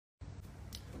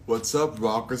What's up,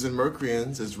 rockers and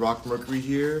Mercuryans? It's Rock Mercury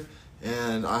here,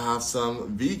 and I have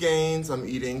some V-Gains I'm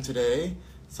eating today.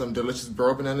 Some delicious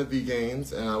burro banana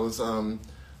V-Gains, and I was on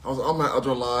my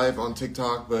other live on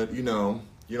TikTok, but you know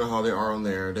how they are on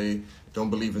there. They don't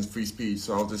believe in free speech,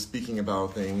 so I was just speaking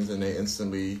about things, and they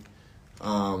instantly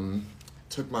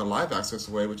took my live access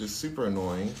away, which is super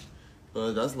annoying.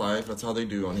 But that's life. That's how they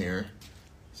do on here.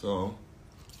 So,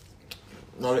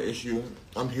 not an issue.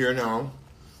 I'm here now.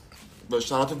 But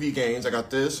shout out to V-Gains. I got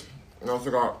this. And I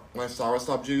also got my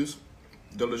soursop juice.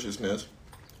 Deliciousness.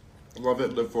 Love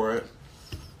it. Live for it.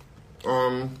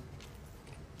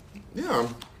 Yeah.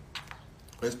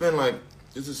 It's been like,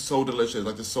 this is so delicious.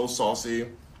 Like, it's so saucy.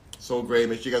 So great.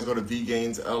 Make sure you guys go to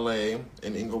V-Gains LA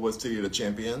in Inglewood, City of the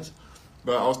Champions.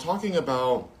 But I was talking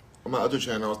about, on my other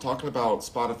channel, I was talking about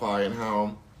Spotify and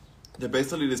how they're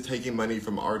basically just taking money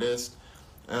from artists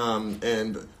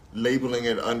and labeling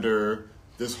it under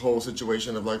this whole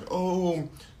situation of like, oh,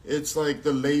 it's like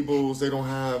the labels, they don't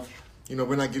have,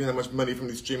 we're not getting that much money from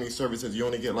these streaming services. You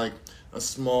only get like a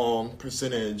small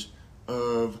percentage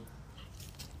of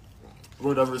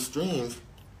whatever streams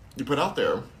you put out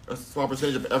there, a small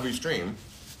percentage of every stream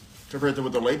compared to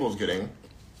what the label's getting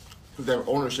because they have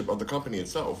ownership of the company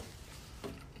itself.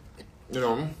 It's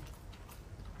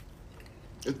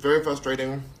very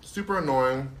frustrating, super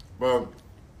annoying, but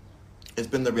it's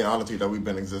been the reality that we've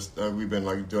been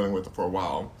like dealing with for a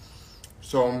while.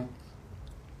 So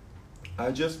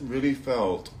I just really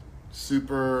felt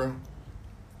super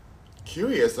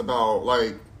curious about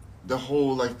like the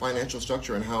whole like financial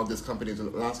structure and how this company is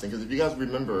lasting. Because if you guys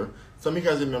remember, some of you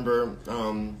guys remember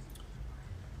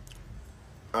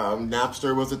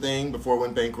Napster was a thing before it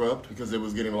went bankrupt because it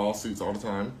was getting lawsuits all the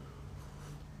time.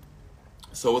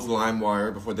 So was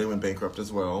LimeWire before they went bankrupt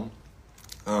as well.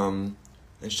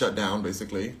 And shut down,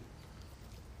 basically.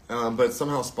 But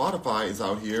somehow Spotify is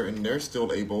out here, and they're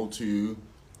still able to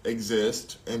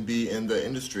exist and be in the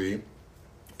industry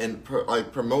and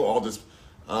promote all this,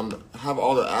 have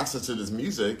all the access to this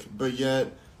music, but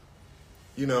yet,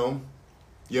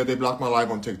 yeah, they blocked my live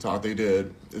on TikTok. They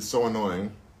did. It's so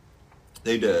annoying.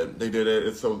 They did. They did it.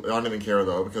 It's so, I don't even care,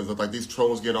 though, because if, like, these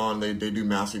trolls get on, they do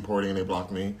mass reporting, and they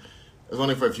block me. It's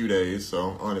only for a few days,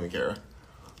 so I don't even care.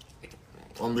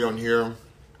 I'm going to be on here.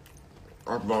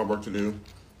 I have a lot of work to do.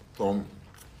 So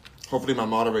hopefully my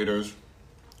moderators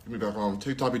get me back on.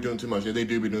 TikTok be doing too much. Yeah, they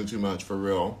do be doing too much, for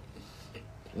real.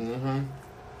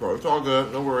 But it's all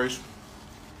good. No worries.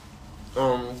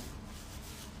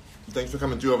 Thanks for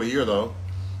coming through over here, though.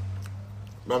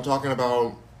 But I'm talking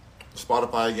about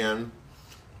Spotify again,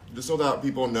 just so that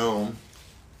people know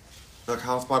like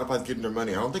how Spotify's getting their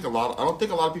money. I don't think a lot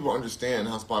of people understand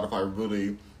how Spotify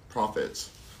really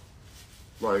profits.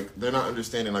 Like, they're not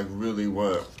understanding, like, really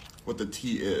what the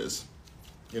tea is,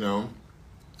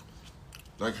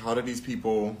 Like, how do these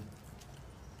people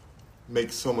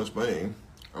make so much money?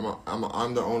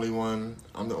 I'm the only one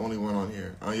on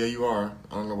here. Oh, yeah, you are.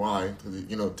 I don't know why.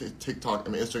 Because, TikTok,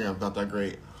 Instagram's not that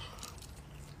great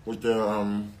with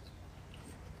the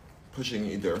pushing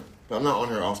either. But I'm not on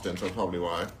here often, so that's probably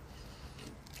why.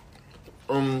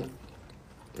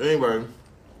 Anyway,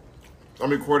 I'm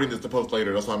recording this to post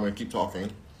later, that's why I'm going to keep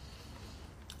talking.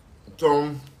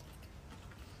 So,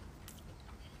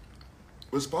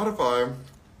 with Spotify,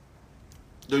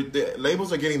 the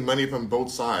labels are getting money from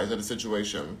both sides of the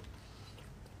situation.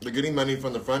 They're getting money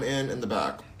from the front end and the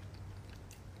back.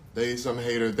 Some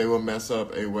haters, they will mess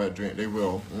up a wet drink. They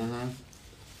will.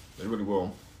 They really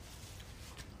will.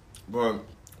 But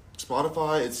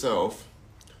Spotify itself,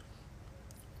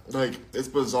 like, it's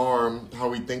bizarre how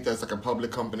we think that's like a public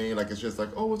company. Like, it's just like,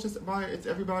 oh, it's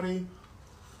everybody.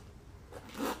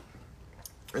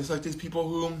 It's like these people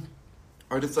who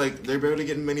are just like, they're barely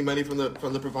getting any money from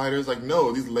the providers. Like,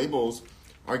 no, these labels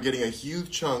are getting a huge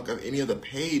chunk of any of the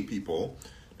paid people.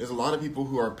 There's a lot of people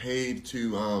who are paid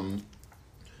to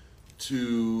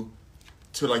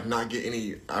like not get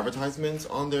any advertisements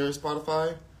on their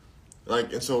Spotify.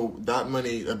 Like, and so that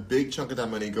money, a big chunk of that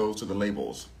money goes to the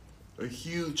labels. A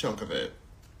huge chunk of it.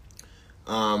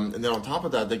 And then on top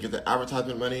of that, they get the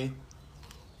advertisement money,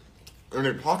 and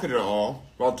they pocket it all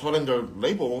while telling their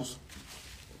labels,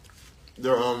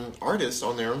 their artists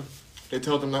on there, they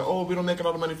tell them that, oh, we don't make a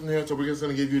lot of money from here, so we're just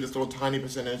going to give you this little tiny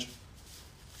percentage.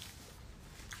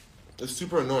 It's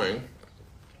super annoying.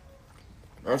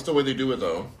 That's the way they do it,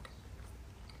 though.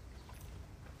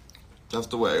 That's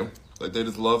the way. Like, they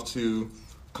just love to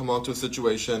come onto a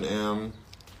situation and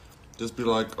just be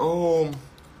like, oh,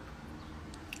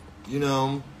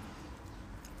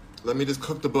 let me just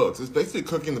cook the books. It's basically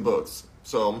cooking the books.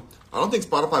 So I don't think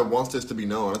Spotify wants this to be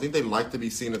known. I think they like to be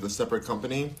seen as a separate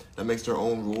company that makes their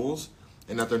own rules,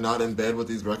 and that they're not in bed with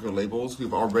these record labels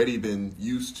who've already been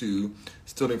used to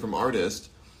stealing from artists.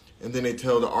 And then they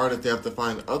tell the artists they have to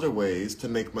find other ways to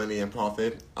make money and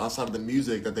profit outside of the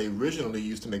music that they originally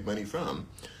used to make money from.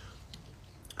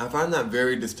 I find that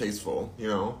very distasteful, you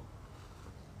know?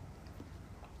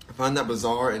 I find that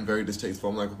bizarre and very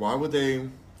distasteful. I'm like, why would they...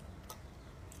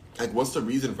 Like, what's the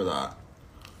reason for that?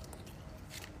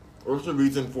 What's the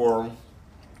reason for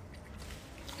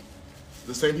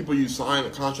the same people you sign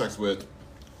contracts with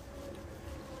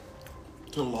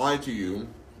to lie to you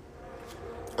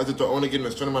as if they're only getting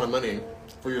a certain amount of money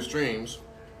for your streams,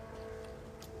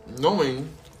 knowing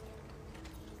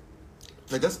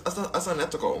like that's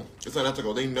unethical. It's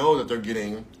unethical. They know that they're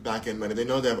getting back end money. They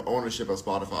know they have ownership of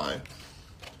Spotify.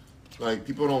 Like,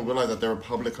 people don't realize that they're a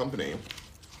public company.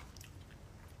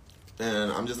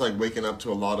 And I'm just like waking up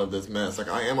to a lot of this mess. Like,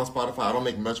 I am on Spotify. I don't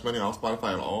make much money off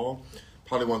Spotify at all.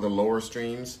 Probably one of the lower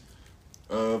streams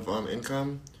of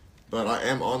income. But I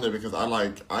am on there because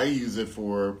I use it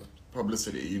for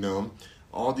publicity, you know.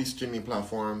 All these streaming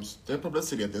platforms, they're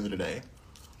publicity at the end of the day.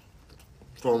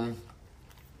 So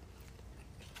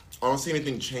I don't see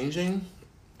anything changing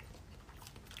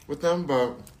with them,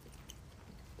 but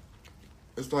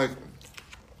it's like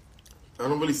I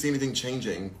don't really see anything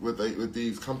changing with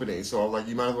these companies. So like,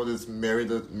 you might as well just marry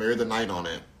the night on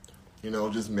it. You know,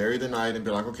 just marry the night and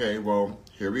be like, okay, well,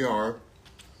 here we are.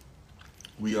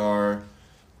 We are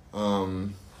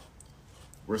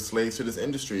we're slaves to this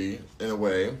industry in a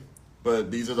way, but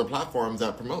these are the platforms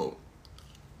that promote.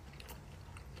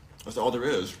 That's all there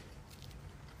is.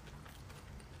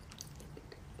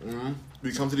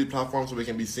 We come to these platforms so we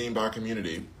can be seen by our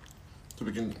community, so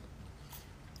we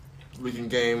can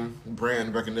gain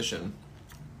brand recognition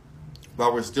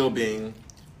while we're still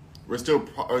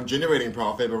generating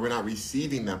profit, but we're not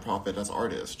receiving that profit as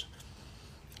artists.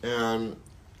 And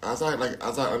as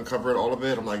I uncovered all of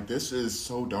it, I'm like, this is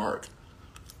so dark.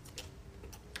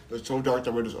 It's so dark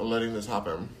that we're just letting this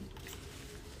happen.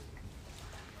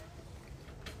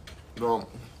 Well,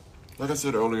 like I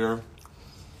said earlier,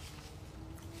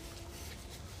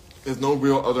 there's no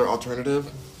real other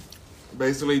alternative.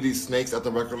 Basically, these snakes at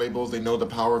the record labels, they know the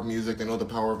power of music, they know the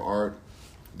power of art.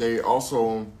 They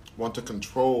also want to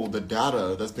control the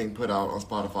data that's being put out on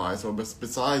Spotify. So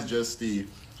besides just the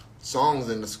songs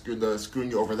and the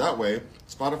screwing you over that way,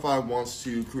 Spotify wants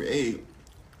to create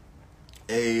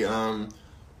a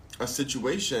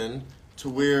situation to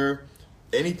where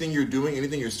anything you're doing,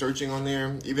 anything you're searching on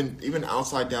there, even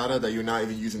outside data that you're not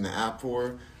even using the app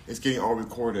for, is getting all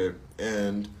recorded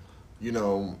and, you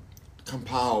know,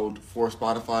 compiled for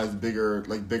Spotify's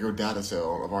bigger data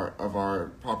sale of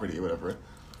our property or whatever,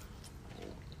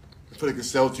 so they can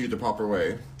sell to you the proper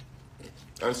way.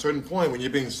 At a certain point, when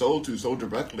you're being sold to so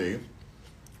directly,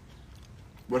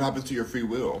 what happens to your free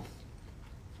will?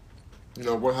 You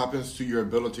know, what happens to your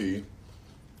ability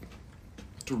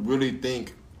to really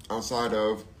think outside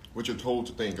of what you're told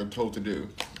to think or told to do?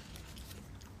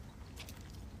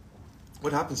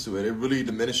 What happens to it? It really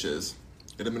diminishes.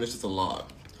 It diminishes a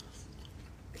lot.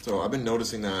 So I've been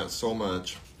noticing that so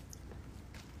much.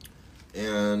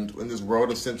 And in this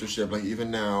world of censorship, like even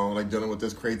now, like dealing with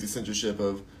this crazy censorship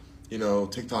of, you know,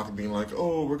 TikTok being like,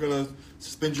 oh, we're going to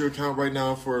suspend your account right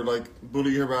now for like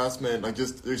bully harassment. Like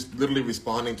just, they're literally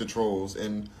responding to trolls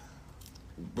and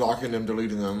blocking them,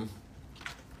 deleting them.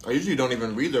 I usually don't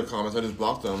even read their comments. I just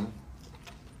block them.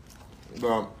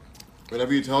 But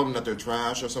whenever you tell them that they're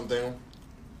trash or something,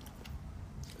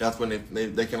 that's when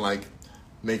they can like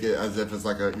make it as if it's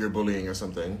like you're bullying or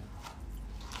something.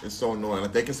 It's so annoying.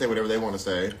 Like, they can say whatever they want to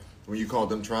say. When you call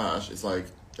them trash, it's like,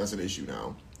 that's an issue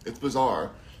now. It's bizarre.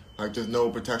 Like, there's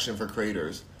no protection for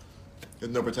creators.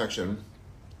 There's no protection.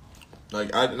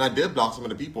 Like, I did block some of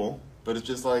the people, but it's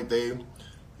just like they,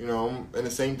 you know, and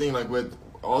the same thing, like with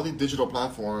all these digital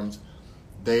platforms,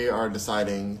 they are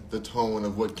deciding the tone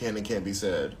of what can and can't be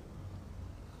said.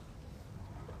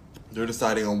 They're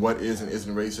deciding on what is and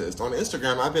isn't racist. On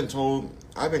Instagram, I've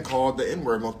been called the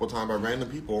N-word multiple times by random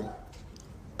people.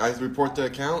 I report the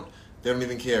account, they don't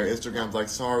even care. Instagram's like,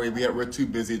 sorry, we're too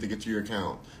busy to get to your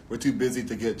account. We're too busy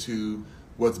to get to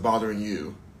what's bothering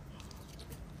you.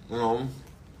 You know,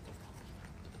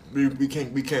 we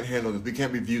can't handle this. We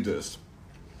can't review this.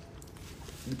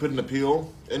 You put an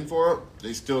appeal in for it,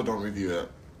 they still don't review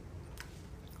it.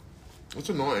 It's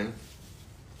annoying.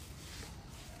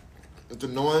 It's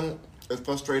annoying. It's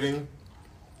frustrating.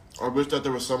 I wish that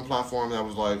there was some platform that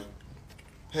was like,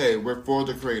 hey, we're for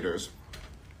the creators.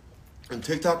 And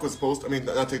TikTok was supposed to, I mean,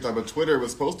 not TikTok, but Twitter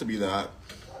was supposed to be that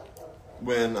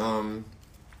when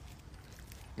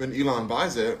when Elon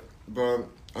buys it, but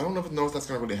I don't know if that's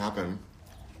going to really happen.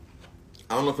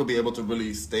 I don't know if he'll be able to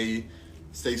really stay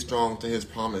strong to his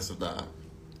promise of that.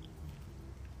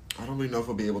 I don't really know if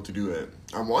he'll be able to do it.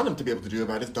 I want him to be able to do it,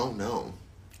 but I just don't know.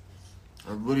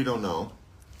 I really don't know.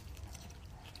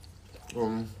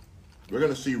 We're going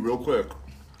to see real quick.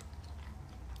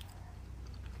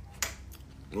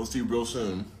 We'll see real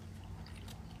soon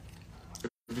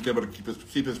if he's able to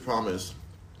keep his promise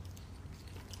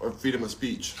or freedom of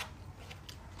speech.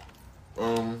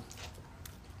 Because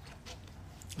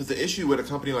the issue with a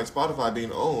company like Spotify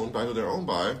being owned by who they're owned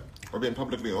by, or being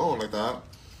publicly owned like that,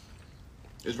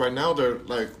 is right now they're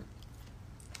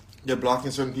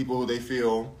blocking certain people who they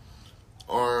feel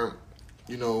aren't,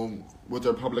 with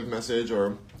their public message,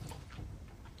 or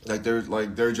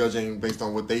they're judging based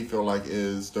on what they feel like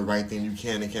is the right thing you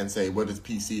can and can't say, what is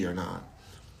PC or not.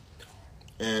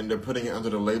 And they're putting it under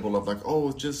the label of it's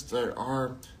just for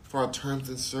our terms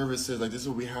and services, this is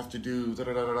what we have to do,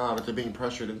 like they're being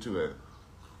pressured into it.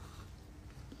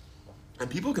 And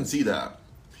people can see that.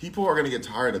 People are going to get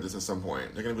tired of this at some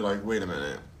point. They're going to be like, wait a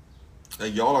minute.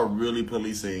 Y'all are really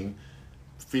policing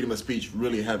freedom of speech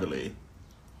really heavily.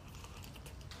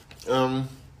 At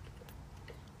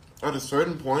a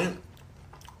certain point,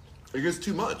 it gets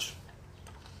too much.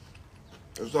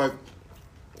 It's like,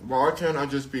 why can't I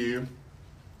just be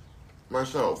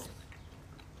myself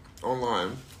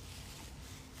online?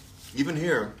 Even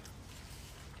here,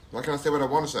 why can't I say what I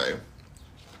want to say?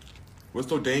 What's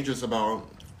so dangerous about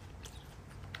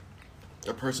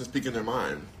a person speaking their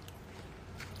mind?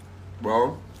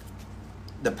 Well,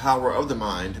 the power of the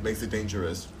mind makes it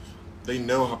dangerous. They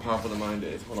know how powerful the mind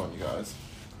is. Hold on, you guys.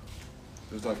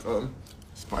 There's a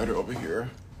spider over here.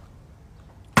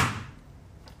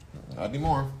 Not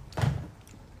anymore.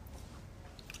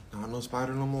 Not no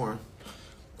spider no more.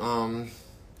 But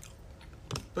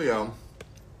yeah.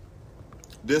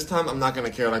 This time I'm not gonna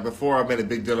care. Before I made a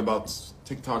big deal about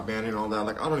TikTok banning and all that.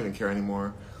 I don't even care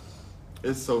anymore.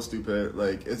 It's so stupid.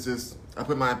 It's just, I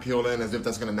put my appeal in as if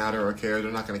that's gonna matter or care.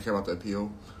 They're not gonna care about the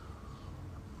appeal.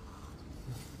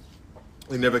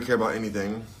 They never care about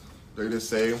anything. They just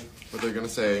say what they're gonna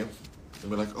say. And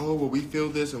be like, oh, well, we feel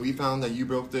this, and we found that you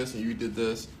broke this, and you did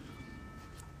this.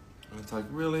 And it's like,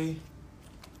 really?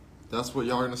 That's what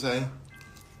y'all are gonna say?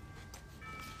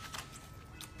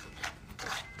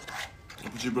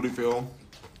 What you really feel?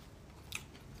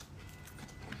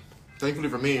 Thankfully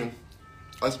for me,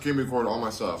 I screen record all my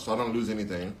stuff, so I don't lose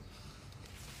anything.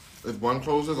 If one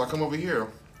closes, I come over here.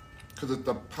 Because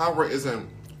the power isn't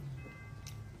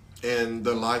in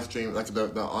the live stream,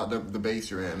 the base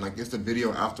you're in. It's the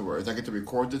video afterwards. I get to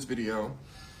record this video.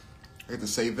 I get to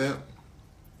save it.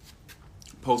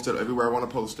 Post it everywhere I want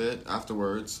to post it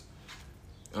afterwards.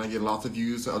 And I get lots of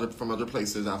views from other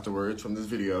places afterwards from this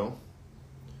video.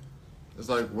 It's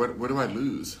like, what do I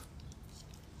lose?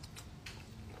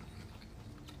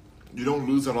 You don't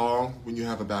lose at all when you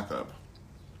have a backup.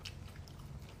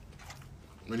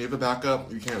 When you have a backup,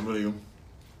 you can't really,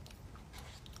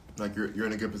 you're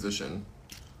in a good position.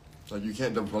 You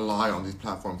can't rely on these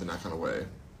platforms in that kind of way.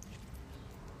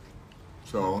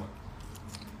 So,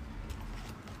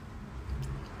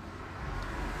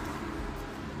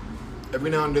 every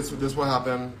now and then this will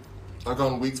happen. I've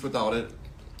gone weeks without it.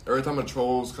 Every time the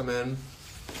trolls come in,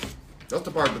 that's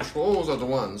the part, the trolls are the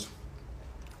ones.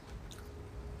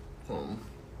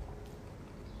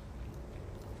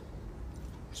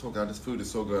 So God, this food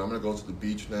is so good. I'm gonna go to the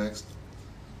beach next.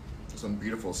 Some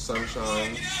beautiful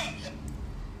sunshine.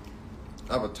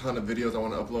 I have a ton of videos I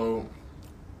want to upload.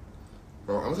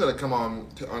 Bro, I'm just gonna come on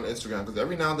Instagram, because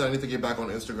every now and then I need to get back on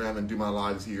Instagram and do my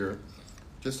lives here,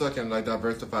 just so I can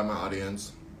diversify my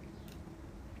audience.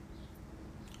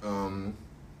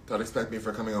 That expect me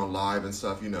for coming on live and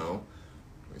stuff, Let me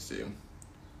see.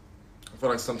 I feel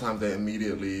like sometimes they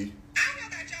immediately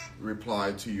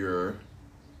reply to your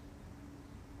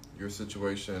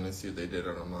situation and see if they did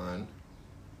it on mine.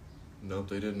 Nope,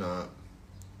 they did not.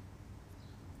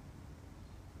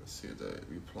 Let's see if they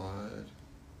replied.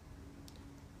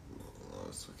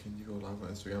 So can you go live on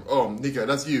Instagram? Oh, Nika,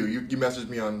 that's you. You messaged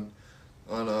me on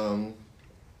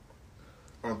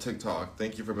TikTok.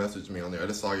 Thank you for messaging me on there. I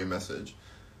just saw your message.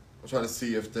 I'm trying to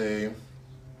see if they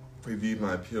reviewed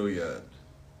my appeal yet.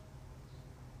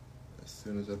 As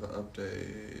soon as I have an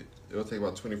update, it'll take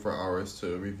about 24 hours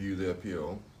to review the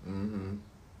appeal.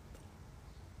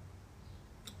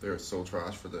 They're so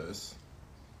trash for this.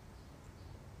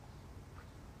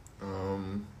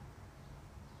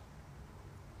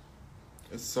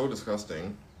 It's so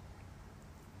disgusting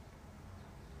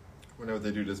whenever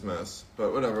they do this mess.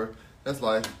 But whatever, that's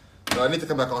life. But I need to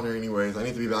come back on here anyways. I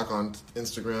need to be back on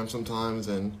Instagram sometimes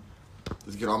and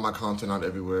just get all my content out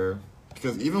everywhere.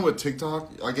 Because even with TikTok,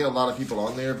 I get a lot of people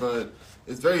on there, but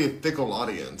it's very fickle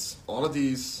audience. All of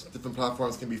these different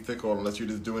platforms can be fickle unless you're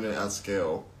just doing it at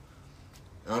scale.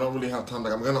 And I don't really have time.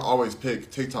 Like, I'm going to always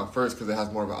pick TikTok first because it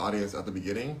has more of an audience at the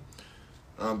beginning.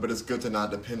 But it's good to not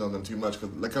depend on them too much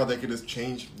because look how they can just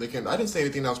change. I didn't say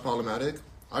anything that was problematic.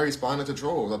 I responded to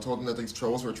trolls. I told them that these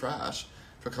trolls were trash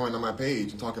for coming on my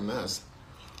page and talking mess.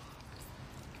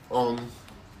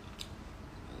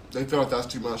 They feel like that's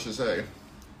too much to say.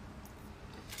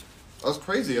 That's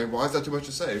crazy. Like, why is that too much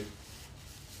to say?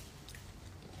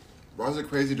 Why is it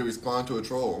crazy to respond to a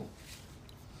troll?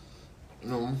 You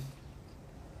know?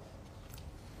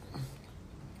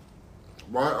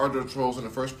 Why are there trolls in the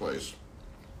first place?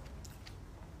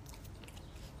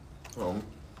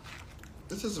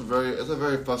 This is it's a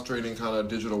very frustrating kind of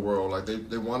digital world. Like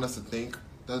they want us to think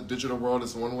that digital world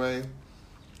is one way.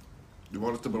 They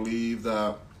want us to believe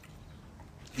that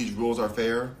these rules are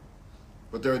fair,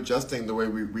 but they're adjusting the way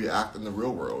we react in the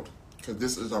real world. Because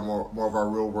this is more of our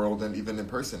real world than even in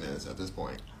person is at this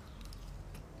point.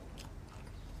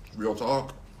 Real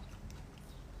talk.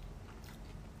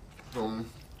 What I'm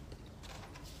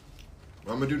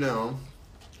gonna do now,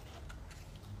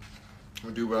 I'm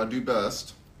gonna do what I do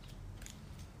best,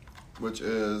 which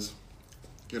is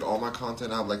get all my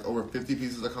content. I have like over 50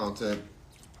 pieces of content.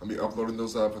 I'll be uploading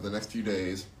those up for the next few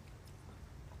days.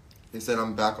 They said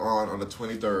I'm back on the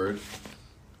 23rd.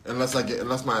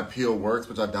 Unless my appeal works,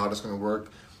 which I doubt it's gonna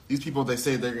work. These people, they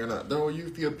say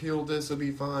if you appeal this, it'll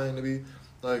be fine. It'll be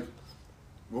like,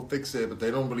 we'll fix it, but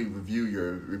they don't really review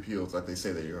your appeals like they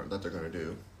say that they're gonna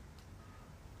do.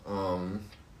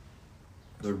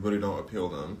 They really don't appeal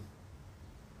them.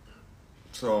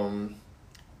 So,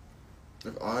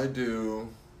 if I do,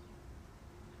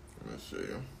 let me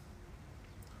see.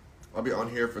 I'll be on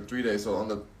here for 3 days. So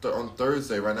on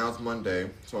Thursday, right now it's Monday.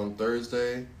 So on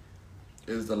Thursday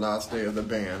is the last day of the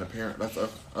ban. Apparently,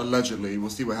 allegedly. We'll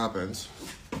see what happens.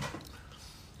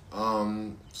 So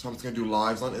I'm just gonna do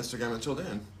lives on Instagram until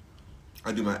then.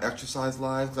 I do my exercise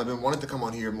lives because I've been wanting to come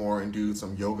on here more and do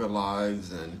some yoga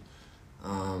lives and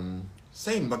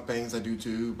same mukbangs I do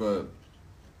too, but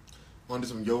I want to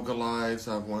do some yoga lives.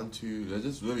 I have that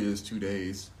just really is 2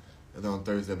 days. And then on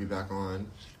Thursday I'll be back on.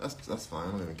 That's fine,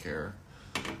 I don't even care.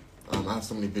 I have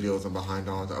so many videos I'm behind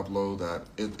on to upload that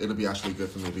it'll be actually good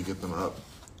for me to get them up.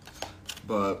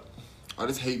 But I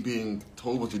just hate being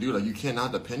told what to do. Like, you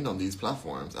cannot depend on these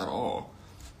platforms at all.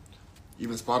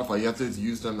 Even Spotify, you have to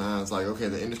use them as like, okay,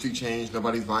 the industry changed,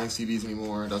 nobody's buying CDs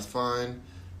anymore, that's fine.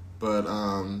 But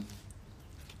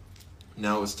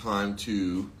now it's time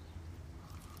to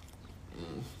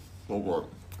work.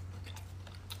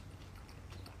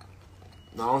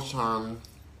 Now it's time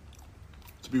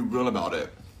to be real about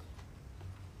it.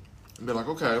 And be like,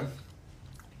 okay,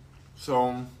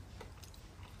 so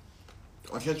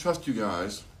I can't trust you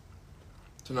guys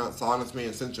to not silence me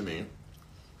and censor me.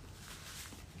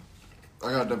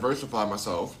 I gotta diversify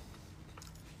myself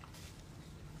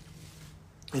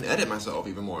and edit myself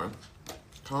even more,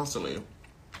 constantly,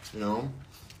 you know?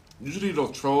 Usually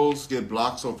those trolls get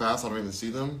blocked so fast I don't even see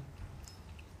them.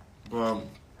 But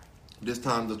this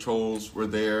time the trolls were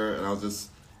there and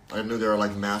I knew they were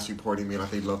like mass reporting me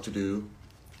like they love to do.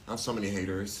 I have so many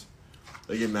haters.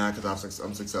 They get mad because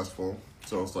I'm successful.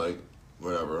 So it's like,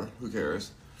 whatever, who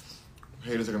cares?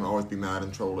 Haters are gonna always be mad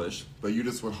and trollish, but you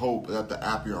just would hope that the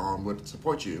app you're on would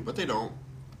support you, but they don't.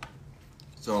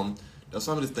 So that's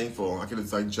why I'm just thankful. I could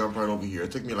just like jump right over here.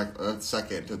 It took me like a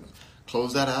second to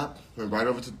close that app, went right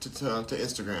over to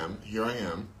Instagram. Here I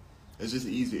am. It's just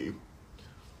easy.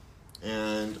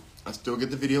 And I still get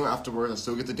the video afterwards. I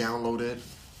still get to download it.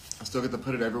 I still get to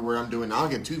put it everywhere I'm doing. Now I'll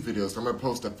get 2 videos. So I'm gonna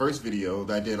post the first video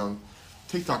that I did on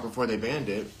TikTok before they banned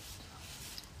it.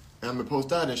 And I'm gonna post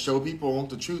that and show people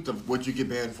the truth of what you get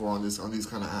banned for on these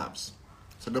kind of apps.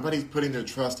 So nobody's putting their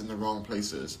trust in the wrong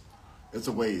places. It's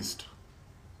a waste.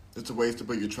 It's a waste to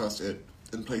put your trust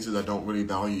in places that don't really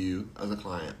value you as a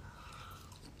client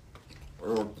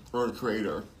or a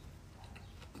creator.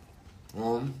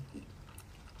 And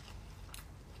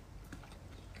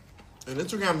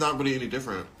Instagram's not really any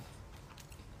different.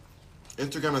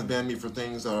 Instagram has banned me for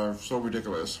things that are so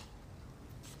ridiculous.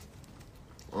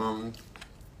 I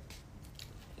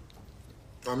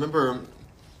remember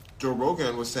Joe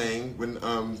Rogan was saying when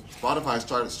Spotify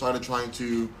started trying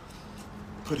to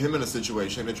put him in a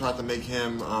situation, they tried to make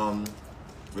him, what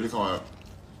do you call it,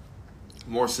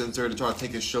 more censored, to try to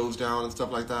take his shows down and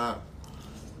stuff like that.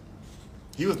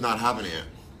 He was not having it.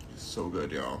 So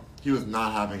good, y'all. He was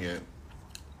not having it.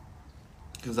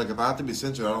 Because like if I have to be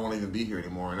censored, I don't want to even be here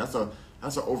anymore. And that's a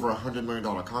over $100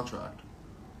 million contract.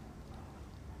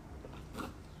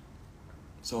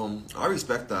 So I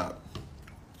respect that.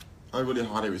 I really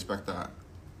highly respect that.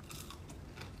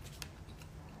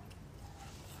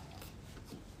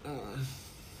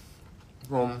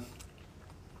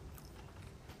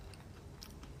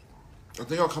 I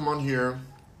think I'll come on here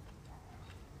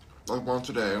like once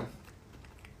a day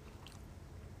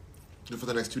for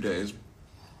the next 2 days.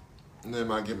 And then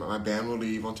my band will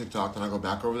leave on TikTok, and I go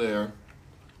back over there,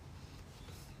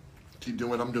 keep doing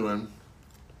what I'm doing,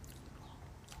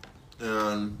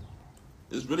 and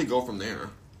just really go from there.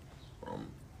 What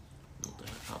the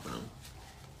heck happened?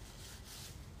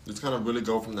 Just kind of really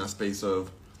go from that space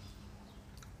of,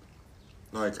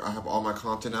 like, I have all my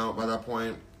content out by that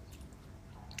point.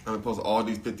 I'm gonna post all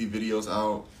these 50 videos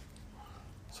out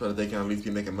so that they can at least be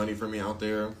making money for me out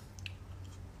there.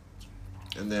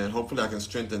 And then hopefully I can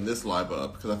strengthen this live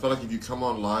up, because I feel like if you come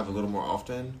on live a little more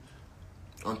often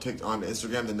on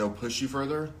Instagram, then they'll push you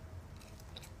further.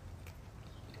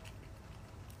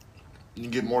 You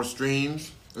can get more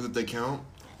streams, as if they count.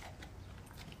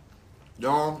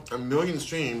 Y'all, 1 million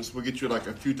streams will get you like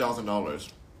a few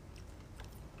 $1,000s.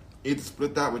 You need to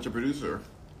split that with your producer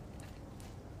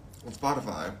on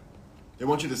Spotify. They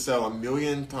want you to sell 1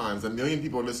 million times. 1 million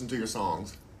people listen to your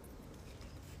songs.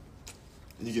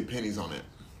 And you get pennies on it.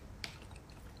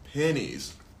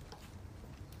 Pennies.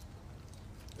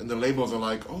 And the labels are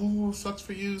like, oh, sucks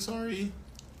for you, sorry.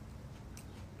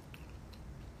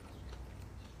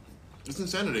 It's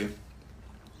insanity.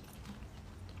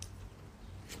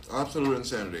 Absolute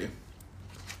insanity.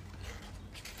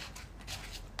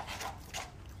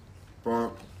 But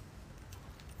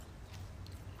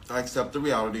I accept the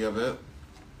reality of it.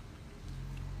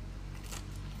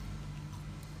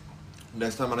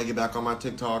 Next time when I get back on my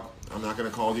TikTok, I'm not going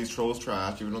to call these trolls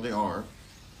trash, even though they are.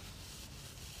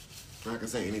 I'm not going to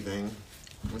say anything.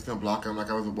 I'm just going to block them like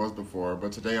I was before.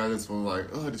 But today I just was like,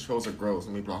 oh, these trolls are gross.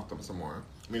 Let me block them some more.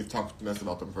 Let me talk mess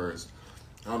about them first.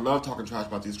 I love talking trash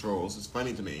about these trolls. It's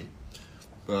funny to me.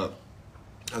 But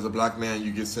as a black man,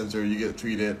 you get censored, you get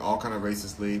treated all kind of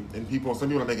racistly. And some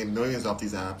people are making millions off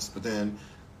these apps. But then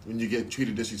when you get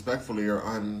treated disrespectfully or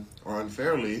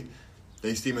unfairly,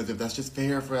 they seem as if that's just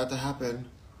fair for that to happen.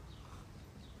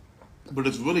 But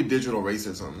it's really digital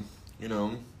racism, you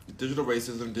know? Digital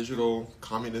racism, digital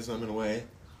communism in a way.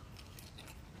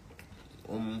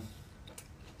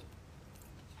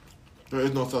 There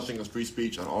is no such thing as free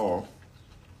speech at all.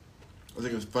 I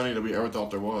think it's funny that we ever thought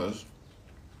there was.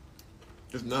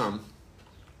 Just none.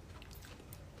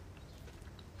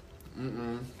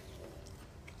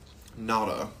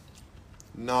 Nada.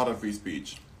 Nada free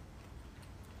speech.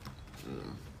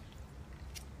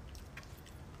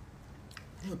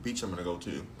 What beach I'm gonna go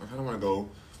to? I kinda wanna go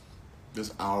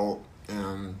just out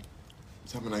and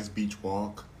just have a nice beach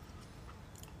walk.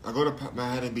 I go to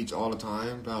Manhattan Beach all the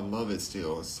time, but I love it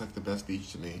still. It's like the best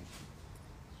beach to me.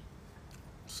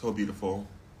 So beautiful.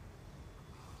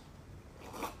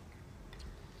 So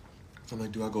I'm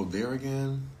like, do I go there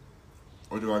again?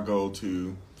 Or do I go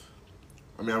to,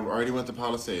 I mean, I already went to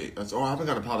Palisades. Oh, I haven't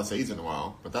gone to Palisades in a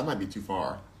while, but that might be too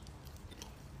far.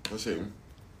 Let's see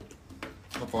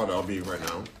how far that'll be right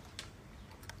now.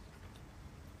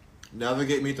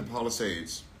 Navigate me to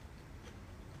Palisades.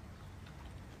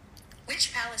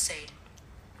 Which Palisade?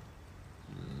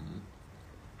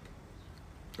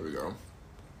 There we go.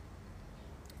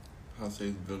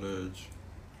 Palisades Village.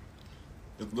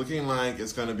 It's looking like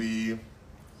it's gonna be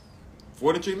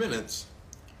 43 minutes.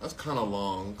 That's kind of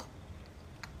long.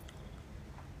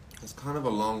 It's kind of a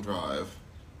long drive.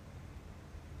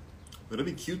 But it'd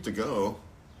be cute to go.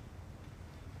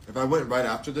 If I went right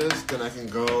after this, then I can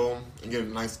go and get a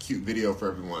nice cute video for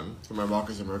everyone, for my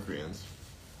Rockers and Mercuryans.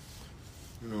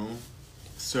 You know,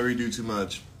 Surrey do too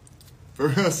much. For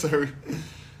real, Surrey.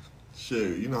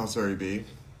 Shoot, you know how Surrey be.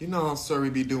 You know how Surrey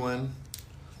be doing.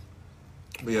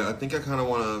 But yeah, I think I kind of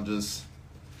want to just,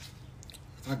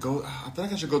 I feel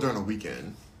like I should go there on a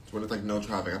weekend when it's like no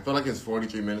traffic. I feel like it's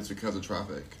 43 minutes because of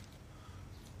traffic.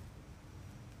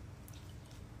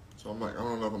 So I'm like, I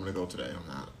don't know if I'm going to go today on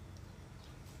that.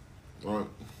 Alright.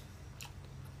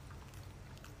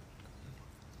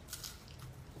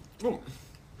 Oh.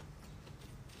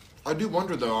 I do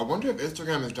wonder though, I wonder if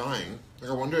Instagram is dying. Like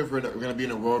I wonder if we're going to be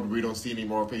in a world where we don't see any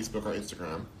more Facebook or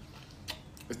Instagram.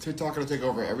 Is TikTok going to take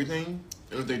over everything?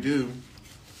 And if they do,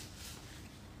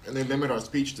 and they limit our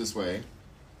speech this way,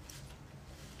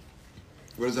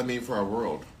 what does that mean for our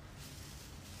world?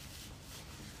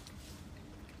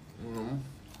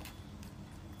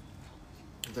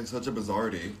 It's like such a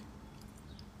bizarrety.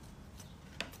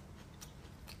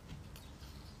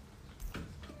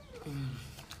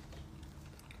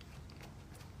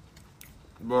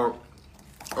 But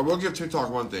I will give TikTok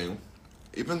one thing.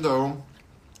 Even though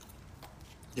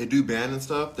they do ban and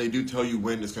stuff, they do tell you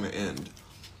when it's going to end.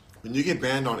 When you get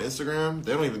banned on Instagram,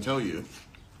 they don't even tell you.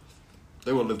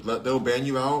 They'll ban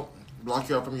you out, block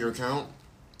you out from your account,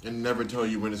 and never tell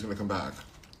you when it's going to come back.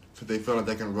 Because they feel like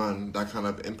they can run that kind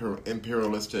of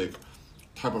imperialistic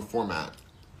type of format.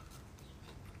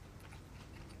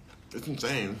 It's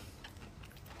insane.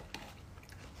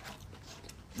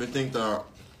 They think that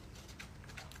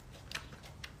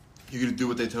you can do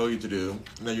what they tell you to do,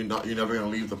 and then you're never gonna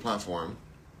leave the platform.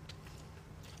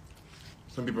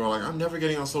 Some people are like, I'm never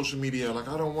getting on social media. Like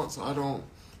I don't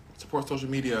support social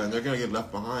media, and they're gonna get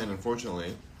left behind.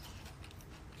 Unfortunately,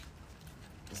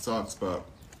 it sucks, but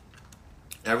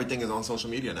everything is on social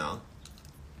media now.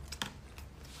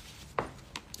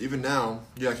 Even now,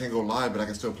 yeah, I can't go live, but I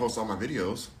can still post all my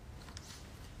videos.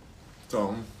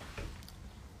 So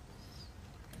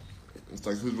it's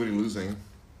like, who's really losing?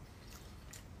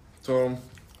 So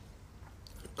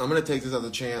I'm gonna take this as a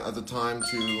time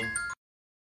to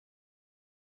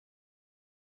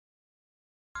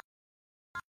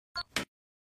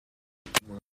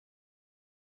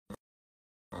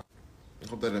I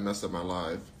hope that didn't mess up my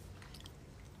live.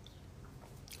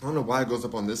 I don't know why it goes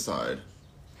up on this side.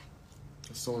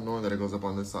 It's so annoying that it goes up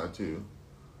on this side too.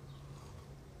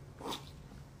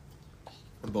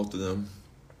 And both of them.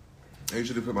 I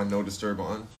usually put my no disturb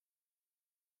on.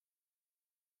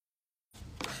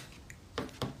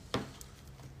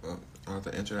 I'll have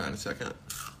to answer that in a second.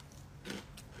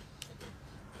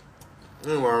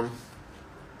 Anyway,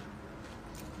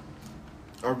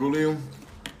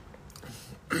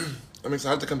 I'm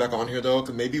excited to come back on here though,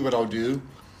 because maybe what I'll do,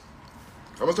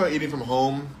 I'm gonna start eating from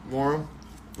home more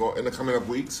in the coming up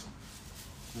weeks.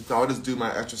 So I'll just do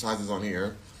my exercises on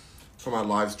here for my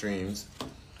live streams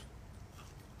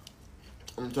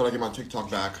until I get my TikTok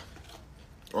back,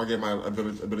 or I get my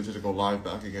ability to go live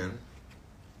back again.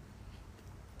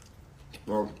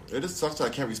 Well, it just sucks that I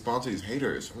can't respond to these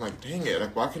haters. I'm like, dang it,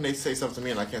 like why can they say stuff to me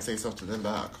and I can't say stuff to them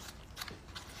back?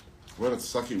 What a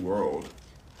sucky world.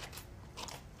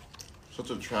 Such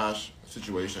a trash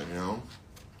situation, you know?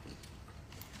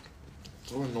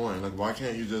 So annoying. Like, why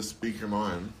can't you just speak your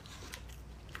mind?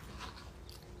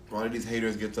 Why do these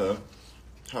haters get to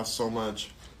have so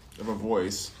much of a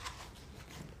voice?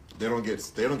 They don't get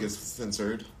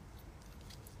censored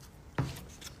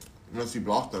unless you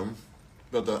block them.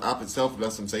 But the app itself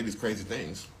lets them say these crazy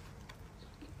things.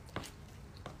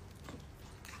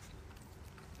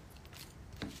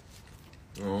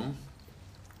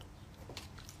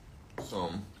 So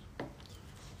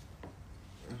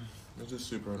it's just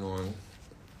super annoying.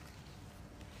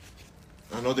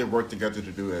 I know they work together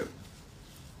to do it.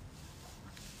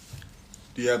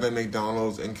 Do you have a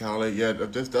McDonald's in Cali? Yeah,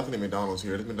 there's definitely McDonald's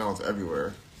here. There's McDonald's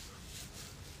everywhere.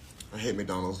 I hate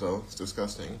McDonald's though. It's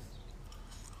disgusting.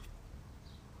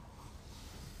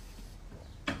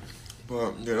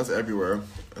 But yeah, that's everywhere.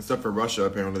 Except for Russia,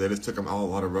 apparently. They just took them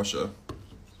all out of Russia.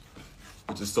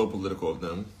 Which is so political of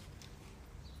them.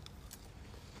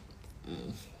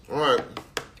 Alright.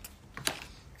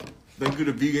 Thank you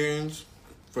to V-Gains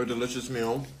for a delicious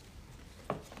meal.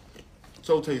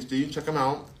 So tasty. Check them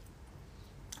out.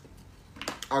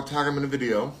 I'll tag them in the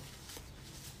video.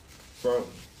 So,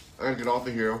 I gotta get off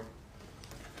of here.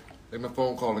 Make my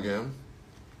phone call again.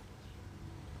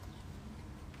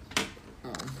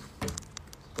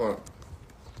 But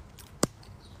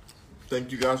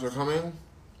thank you guys for coming.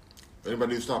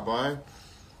 Anybody who stopped by,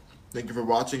 thank you for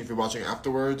watching. If you're watching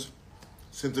afterwards,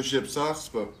 censorship sucks,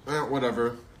 but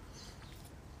whatever.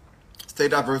 Stay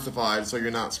diversified so you're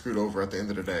not screwed over at the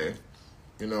end of the day.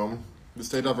 You know, just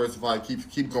stay diversified.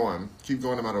 Keep going. Keep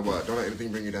going no matter what. Don't let anything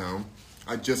bring you down.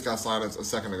 I just got silenced a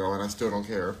second ago, and I still don't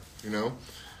care. You know,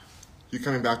 you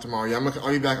coming back tomorrow? Yeah, I'll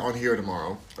be back on here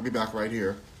tomorrow. I'll be back right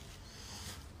here.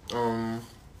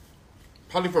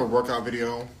 Probably for a workout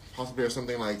video, possibly, or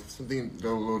something a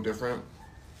little different.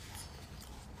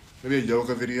 Maybe a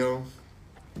yoga video.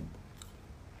 I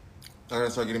gotta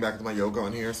start getting back to my yoga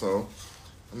on here, so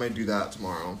I might do that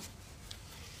tomorrow.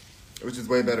 Which is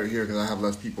way better here because I have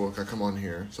less people that come on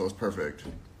here, so it's perfect.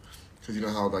 Because you know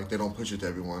how like they don't push it to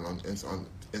everyone on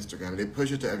Instagram. They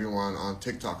push it to everyone on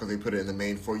TikTok because they put it in the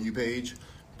main For You page,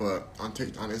 but on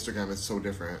Instagram it's so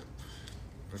different.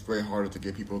 It's way harder to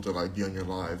get people to like be on your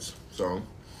lives. So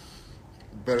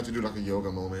better to do like a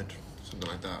yoga moment, something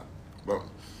like that. But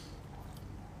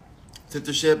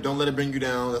censorship, don't let it bring you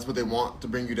down. That's what they want to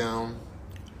bring you down.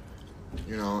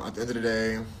 You know, at the end of the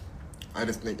day, I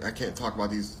just think I can't talk about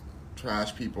these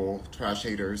trash people, trash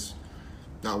haters.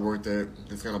 not worth it.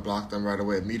 Just gonna block them right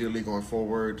away, immediately going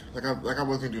forward, like I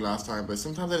was gonna do last time. But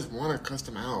sometimes I just want to cuss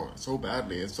them out so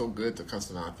badly. It's so good to cuss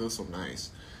them out. It feels so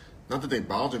nice. Not that they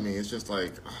bother me. It's just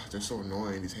like they're so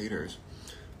annoying, these haters.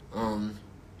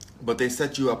 But they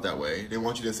set you up that way. They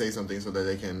want you to say something so that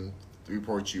they can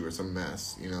report you or some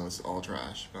mess. You know, it's all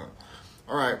trash.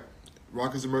 All right,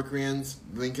 Rockers and Mercuryans.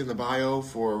 Link in the bio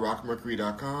for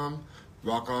rockmercury.com.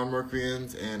 Rock on,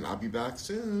 Mercuryans, and I'll be back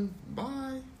soon.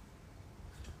 Bye.